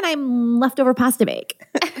 Let's pretend I'm leftover pasta bake.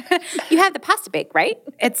 You have the pasta bake, right?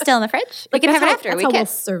 It's still in the fridge. We can have it after. That's We how we'll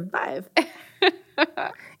kiss. survive.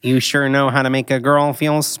 You sure know how to make a girl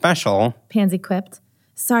feel special. Pansy quipped.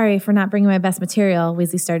 Sorry for not bringing my best material,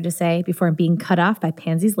 Weasley started to say before being cut off by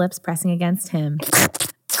Pansy's lips pressing against him.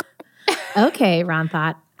 Okay, Ron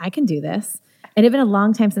thought. I can do this. It had been a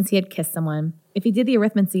long time since he had kissed someone. If he did the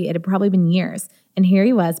arithmancy, it had probably been years. And here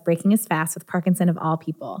he was, breaking his fast with Parkinson of all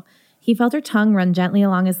people. He felt her tongue run gently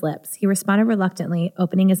along his lips. He responded reluctantly,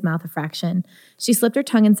 opening his mouth a fraction. She slipped her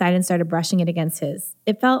tongue inside and started brushing it against his.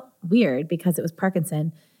 It felt weird because it was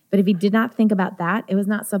Parkinson, but if he did not think about that, it was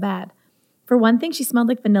not so bad. For one thing, she smelled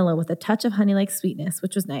like vanilla with a touch of honey-like sweetness,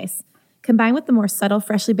 which was nice. Combined with the more subtle,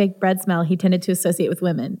 freshly baked bread smell he tended to associate with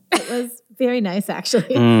women. It was very nice,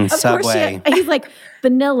 actually. Of Subway. course, he's like,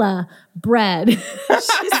 vanilla, bread. She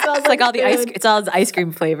smells It's like all the ice. food. It's all his ice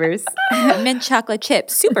cream flavors. Mint chocolate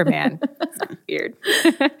chips. Superman. Weird.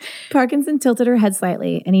 Parkinson tilted her head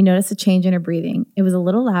slightly, and he noticed a change in her breathing. It was a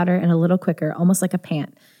little louder and a little quicker, almost like a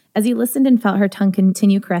pant. As he listened and felt her tongue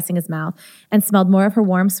continue caressing his mouth and smelled more of her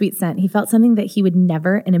warm, sweet scent, he felt something that he would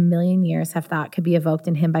never in a million years have thought could be evoked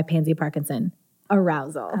in him by Pansy Parkinson.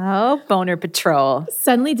 Arousal. Oh, boner patrol.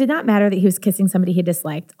 Suddenly, it did not matter that he was kissing somebody he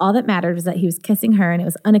disliked. All that mattered was that he was kissing her, and it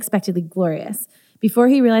was unexpectedly glorious. Before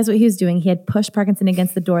he realized what he was doing, he had pushed Parkinson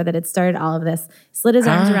against the door that had started all of this, slid his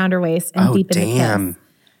arms around her waist, and deepened the kiss.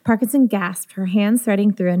 Parkinson gasped, her hands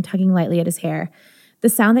threading through and tugging lightly at his hair. The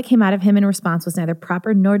sound that came out of him in response was neither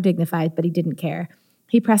proper nor dignified, but he didn't care.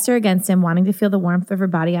 He pressed her against him, wanting to feel the warmth of her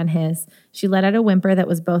body on his. She let out a whimper that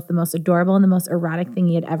was both the most adorable and the most erotic thing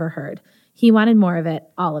he had ever heard. He wanted more of it,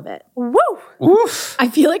 all of it. Woo! Oof. I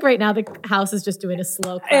feel like right now the house is just doing a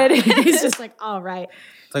slow clap. He's just like, all right.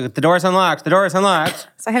 It's like, the door's unlocked. The door's unlocked.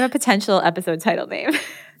 So I have a potential episode title name. Do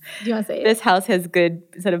you want to say it? This house has good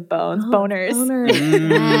set of bones. Boners.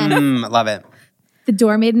 Love it. The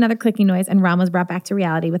door made another clicking noise, and Ron was brought back to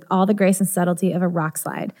reality with all the grace and subtlety of a rock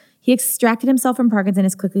slide. He extracted himself from Parkinson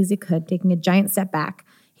as quickly as he could, taking a giant step back.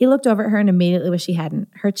 He looked over at her and immediately wished he hadn't.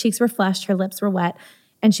 Her cheeks were flushed, her lips were wet,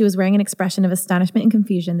 and she was wearing an expression of astonishment and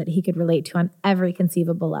confusion that he could relate to on every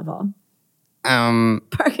conceivable level.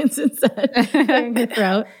 Parkinson said, clearing her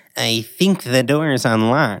throat. I think the door's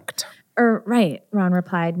unlocked. Right, Ron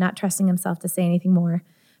replied, not trusting himself to say anything more.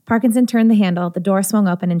 Parkinson turned the handle, the door swung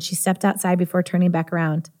open, and she stepped outside before turning back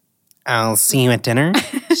around. I'll see you at dinner.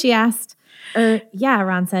 She asked. Yeah,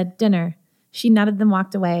 Ron said, dinner. She nodded and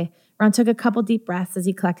walked away. Ron took a couple deep breaths as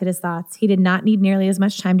he collected his thoughts. He did not need nearly as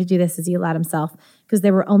much time to do this as he allowed himself, because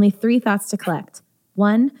there were only 3 thoughts to collect.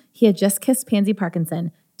 1, he had just kissed Pansy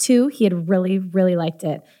Parkinson. 2, he had really, really liked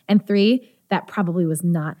it. And 3, that probably was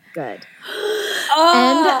not good.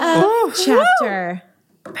 End of chapter.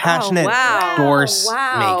 Passionate wow. horse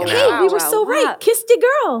Wow. making Hey, out. we were so right. Wow. Kissed a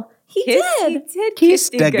girl. He He did. did.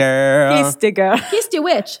 Kissed a girl. Kissed a girl. Kissed a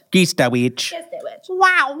witch. Kissed a witch. Kissed a witch.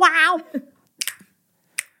 Wow, wow.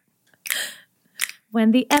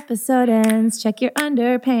 When the episode ends, check your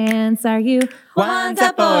underpants. Are you One's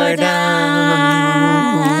up or down?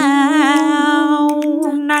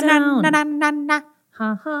 Na, na, na, na, na, na.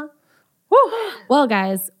 Ha-ha. Well,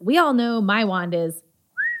 guys, we all know my wand is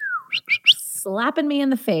slapping me in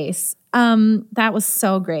the face. That was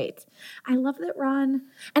so great. I love that Ron,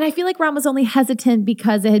 and I feel like Ron was only hesitant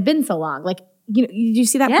because it had been so long. Like, you know, did you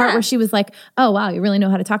see that part where she was like, "Oh wow, you really know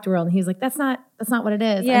how to talk to her," and he was like, "That's not what it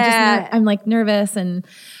is. Yeah. I'm like nervous." And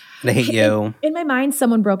I hate you. in my mind,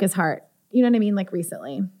 someone broke his heart. You know what I mean? Like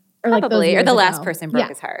recently, or like those Probably. Or years the last ago. person broke Yeah.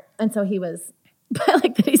 his heart. And so he was. But I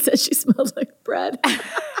like that he said she smelled like bread.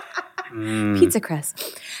 Pizza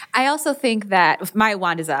crust. I also think that if my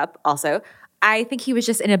wand is up also. I think he was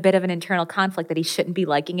just in a bit of an internal conflict that he shouldn't be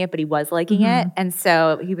liking it, but he was liking it. And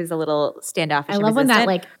so he was a little standoffish. I love when that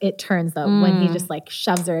like it turns though, when he just like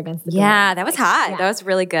shoves her against the door. Yeah, that was hot. Yeah. That was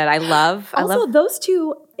really good. I love Those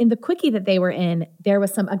two in the quickie that they were in, there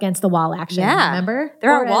was some against the wall action. Yeah. Remember?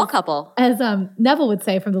 They're Or our wall as- couple. As Neville would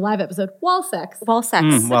say from the live episode, wall sex. Wall sex.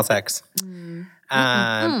 Well, sex.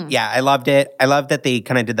 Yeah, I loved it. I loved that they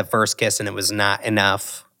kind of did the first kiss and it was not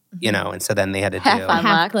enough, you know, and so then they had to do. Have fun. Half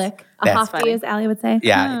Unlocked. click. A That's hofty, funny. as Allie would say.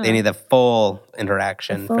 Yeah, they need the full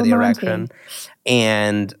interaction full for the Monty. erection.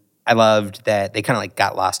 And I loved that they kind of like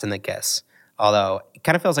got lost in the kiss. Although it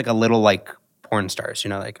kind of feels like a little like porn stars, you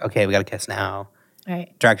know, like, okay, we got to kiss now.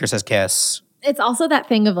 Right. Director says kiss. It's also that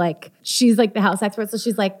thing of like, she's like the house expert. So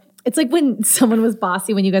she's like, it's like when someone was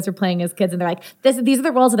bossy when you guys were playing as kids and they're like, these are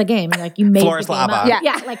the rules of the game. And like, you made Floor is the game lava. up.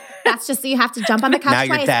 Yeah. Like, that's just so you have to jump on the Now couch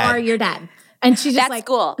you're twice dead. or you're dead. And she's just That's like,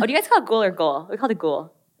 ghoul. Oh, do you guys call it ghoul or goal? We call it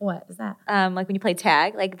ghoul. what is that? Like when you play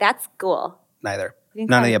tag, like that's ghoul. Neither. You can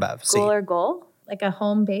None call of the it above. See. Ghoul or goal? Like a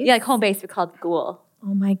home base? Yeah, like home base, we call it ghoul.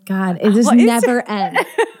 Oh my God. It just never ends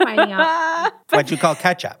finding out. What'd you call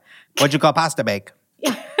ketchup? What'd you call pasta bake?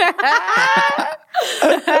 But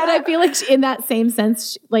I feel like in that same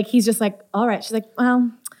sense, like he's just like, all right. She's like,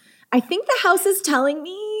 well, I think the house is telling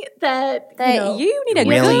me that, You need a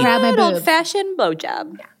Really? Grab my good boob. old-fashioned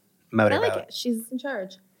blowjob. I Motorboat. like it. She's in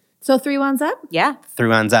charge. So 3 wands up? Yeah. 3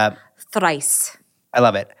 wands up. Thrice. I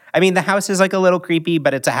love it. I mean, the house is like a little creepy,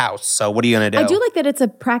 but it's a house. So what are you going to do? I do like that it's a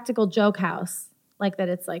practical joke house. Like that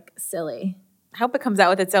it's like silly. I hope it comes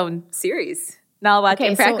out with its own series. Now watch Okay,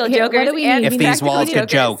 so Impractical here, what Jokers do we and need? If these Impractical walls could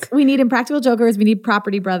Jokers. joke. We need Impractical Jokers. We need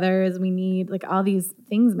Property Brothers. We need like all these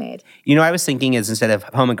things made. You know, I was thinking is instead of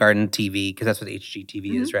Home and Garden TV, because that's what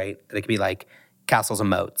HGTV is, right? That it could be like Castles and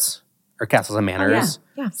Moats or Castles and Manors.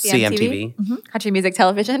 Yeah. CMTV. Country Music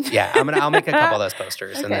Television. Yeah, I'll make a couple of those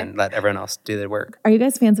posters and then let everyone else do their work. Are you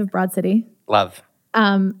guys fans of Broad City? Love.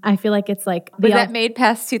 I feel like it's like Was that made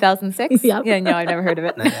past 2006? Yep. Yeah, no, I've never heard of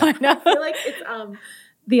it. I know. I feel like it's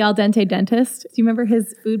the Al Dente Dentist. Do you remember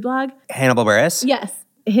his food blog? Hannibal Buress. Yes.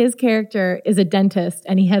 His character is a dentist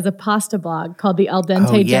and he has a pasta blog called the Al Dente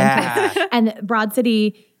Oh, yeah. Dentist. And Broad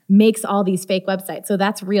City makes all these fake websites. So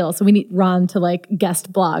that's real. So we need Ron to like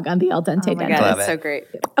guest blog on the Al Dente Oh my Dentist. God, Love that's it. so great.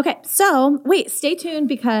 Okay, so wait, stay tuned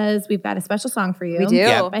because we've got a special song for you. We do.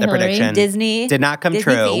 Yeah, By the Hillary. prediction Disney. did not come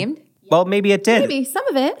Disney true. themed. Well, maybe it did. Maybe some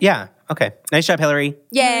of it. Yeah. Okay. Nice job, Hillary.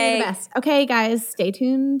 You're Yay. the best. Okay, guys, stay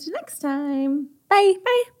tuned next time. Bye.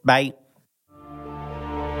 Bye. Bye.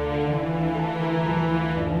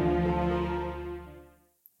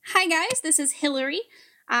 Hi guys, this is Hillary.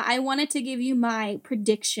 I wanted to give you my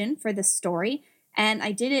prediction for this story, and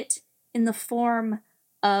I did it in the form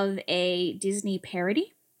of a Disney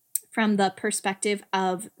parody from the perspective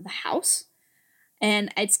of the house.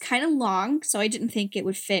 And it's kind of long, so I didn't think it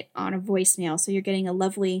would fit on a voicemail, so you're getting a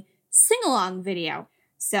lovely sing-along video.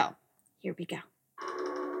 So, here we go.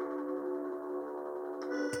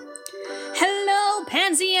 Hello,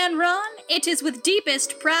 Pansy and Ron. It is with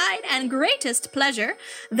deepest pride and greatest pleasure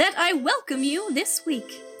that I welcome you this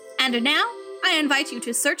week. And now, I invite you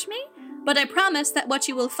to search me, but I promise that what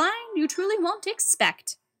you will find you truly won't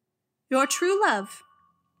expect. Your true love.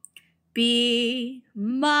 Be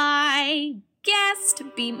my guest,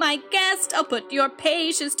 be my guest. I'll put your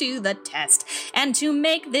patience to the test. And to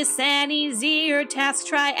make this an easier task,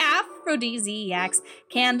 try aphrodisiacs,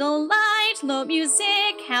 candlelight, low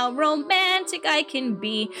music, how romantic I can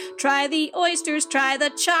be. Try the oysters, try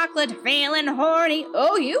the chocolate, feeling horny.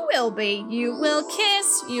 Oh, you will be. You will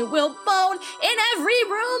kiss, you will bone in every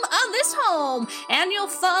room of this home, and you'll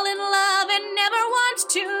fall in love and never want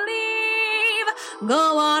to leave.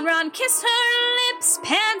 Go on, Ron, kiss her lips.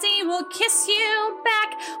 Pansy will kiss you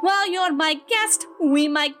back while you're my guest. We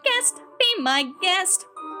my guest, be my guest.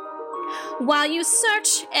 While you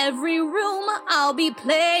search every room, I'll be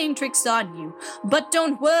playing tricks on you. But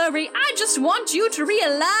don't worry, I just want you to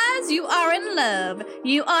realize you are in love.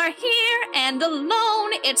 You are here and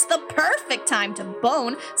alone. It's the perfect time to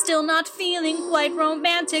bone. Still not feeling quite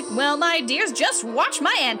romantic? Well, my dears, just watch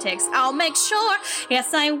my antics. I'll make sure,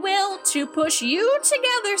 yes I will, to push you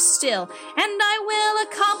together still. And I will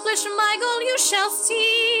accomplish my goal, you shall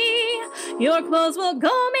see. Your clothes will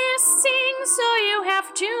go missing, so you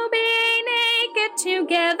have to be naked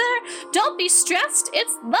together. Don't be stressed,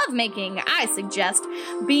 it's lovemaking, I suggest.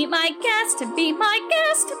 Be my guest, be my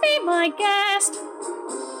guest, be my guest.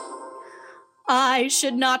 I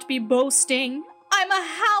should not be boasting. I'm a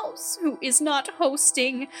house who is not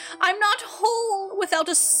hosting. I'm not whole without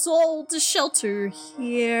a soul to shelter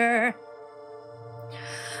here.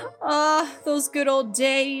 Ah, those good old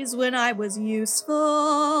days when I was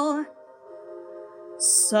useful.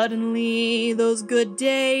 Suddenly, those good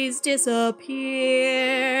days disappeared.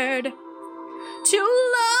 Too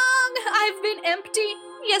long I've been empty.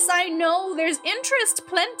 Yes, I know there's interest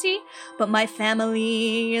plenty, but my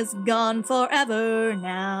family is gone forever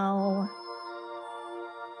now.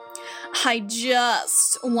 I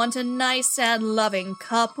just want a nice and loving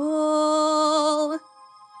couple.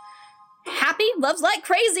 Happy, loves like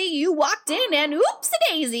crazy, you walked in and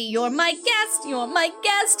oops-a-daisy, you're my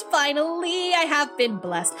guest, finally I have been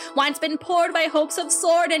blessed. Wine's been poured by hopes of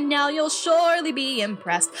sword, and now you'll surely be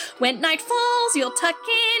impressed. When night falls, you'll tuck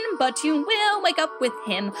in, but you will wake up with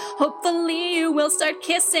him. Hopefully you will start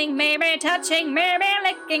kissing, maybe touching, maybe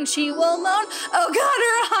licking, she will moan, oh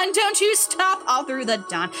God, Ron, don't you stop all through the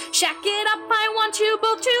dawn. Shack it up, I want you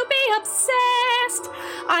both to be obsessed.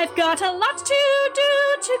 I've got a lot to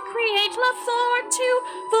do to create great love for two.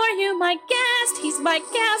 For you, my guest, he's my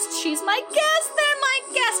guest, she's my guest, they're my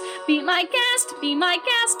guest. Be my guest, be my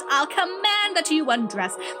guest, I'll command that you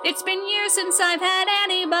undress. It's been years since I've had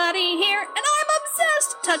anybody here, and I'm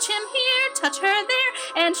obsessed. Touch him here, touch her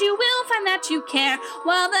there, and you will find that you care.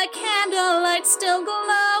 While the candlelight's still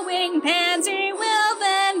glowing, Pansy will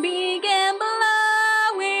then begin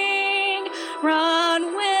blowing. Ron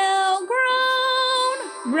will groan,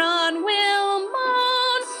 Ron will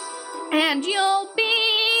moan, and you'll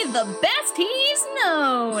be the best he's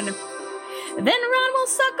known. Then Ron will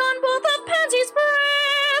suck on both of Pansy's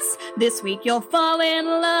breasts. This week you'll fall in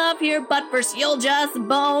love here, but first you'll just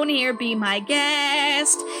bone here. Be my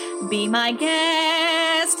guest, be my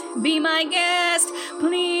guest, be my guest.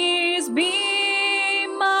 Please be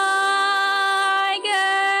my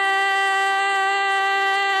guest.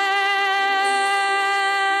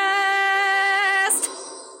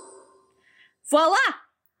 Voila!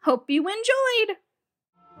 Hope you enjoyed.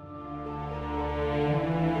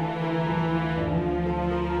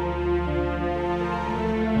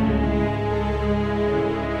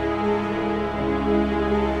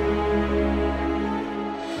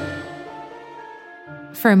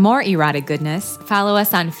 For more erotic goodness, follow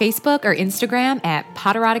us on Facebook or Instagram at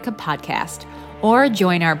Poderotica Podcast, or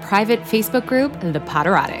join our private Facebook group, The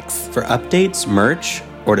Poderotics. For updates, merch,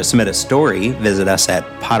 or to submit a story, visit us at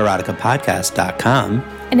poderoticapodcast.com.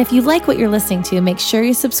 And if you like what you're listening to, make sure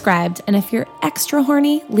you're subscribed. And if you're extra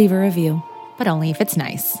horny, leave a review. But only if it's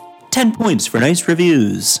nice. 10 points for nice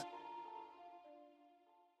reviews.